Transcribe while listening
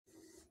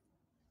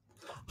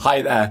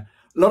Hi there.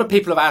 A lot of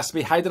people have asked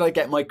me, how did I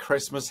get my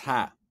Christmas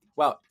hat?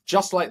 Well,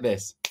 just like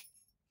this.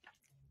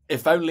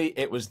 If only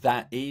it was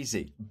that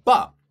easy,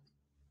 but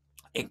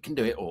it can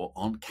do it all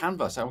on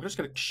Canva. So I'm just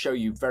going to show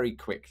you very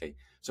quickly.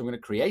 So I'm going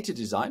to create a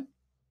design.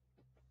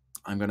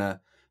 I'm going to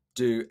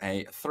do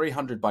a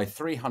 300 by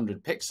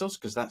 300 pixels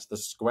because that's the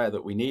square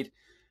that we need,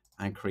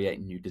 and create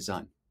a new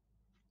design.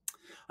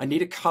 I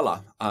need a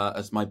color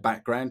as my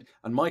background,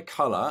 and my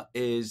color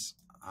is,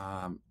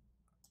 and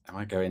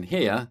I go in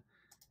here,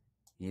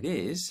 it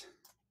is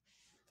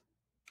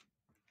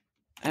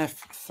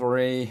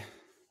F3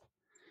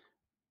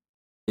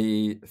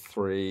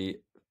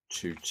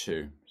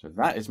 E322. So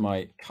that is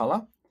my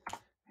color.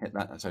 Hit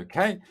that, that's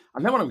okay.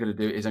 And then what I'm going to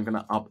do is I'm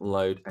going to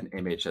upload an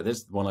image. So this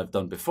is the one I've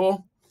done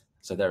before.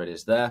 So there it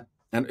is there.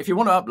 And if you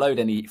want to upload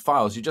any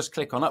files, you just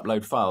click on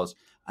upload files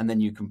and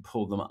then you can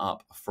pull them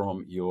up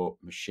from your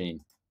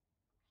machine.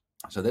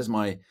 So there's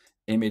my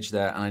image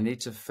there, and I need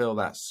to fill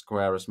that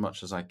square as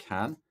much as I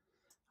can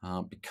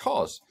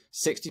because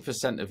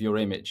 60% of your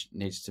image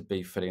needs to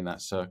be filling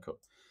that circle.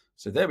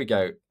 So there we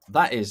go.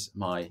 That is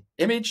my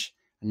image.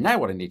 And now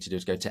what I need to do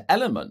is go to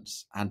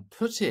Elements and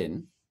put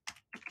in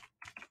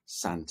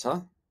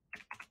Santa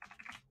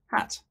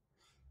hat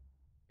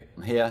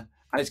here,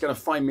 and it's going to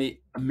find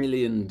me a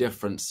million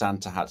different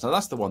Santa hats. Now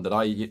that's the one that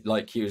I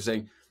like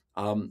using.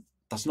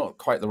 That's not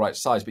quite the right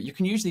size, but you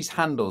can use these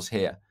handles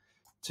here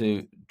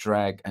to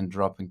drag and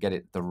drop and get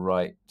it the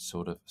right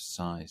sort of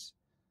size.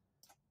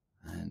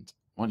 And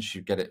once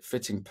you get it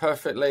fitting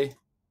perfectly,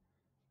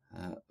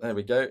 there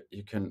we go.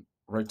 You can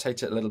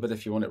rotate it a little bit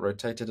if you want it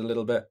rotated a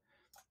little bit,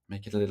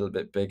 make it a little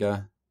bit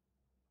bigger.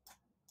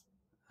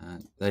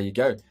 And there you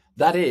go.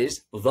 That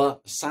is the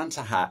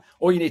Santa hat.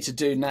 All you need to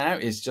do now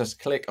is just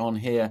click on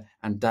here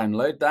and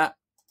download that.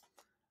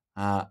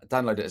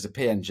 Download it as a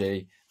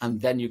PNG,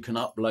 and then you can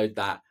upload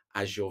that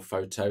as your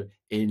photo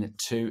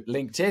into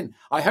LinkedIn.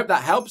 I hope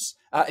that helps.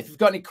 If you've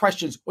got any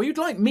questions or you'd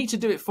like me to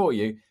do it for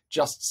you,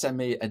 just send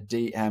me a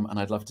DM and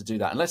I'd love to do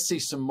that. And let's see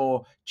some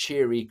more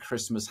cheery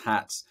Christmas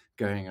hats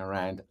going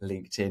around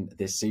LinkedIn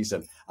this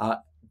season.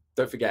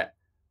 Don't forget,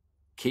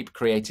 keep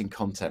creating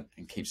content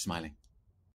and keep smiling.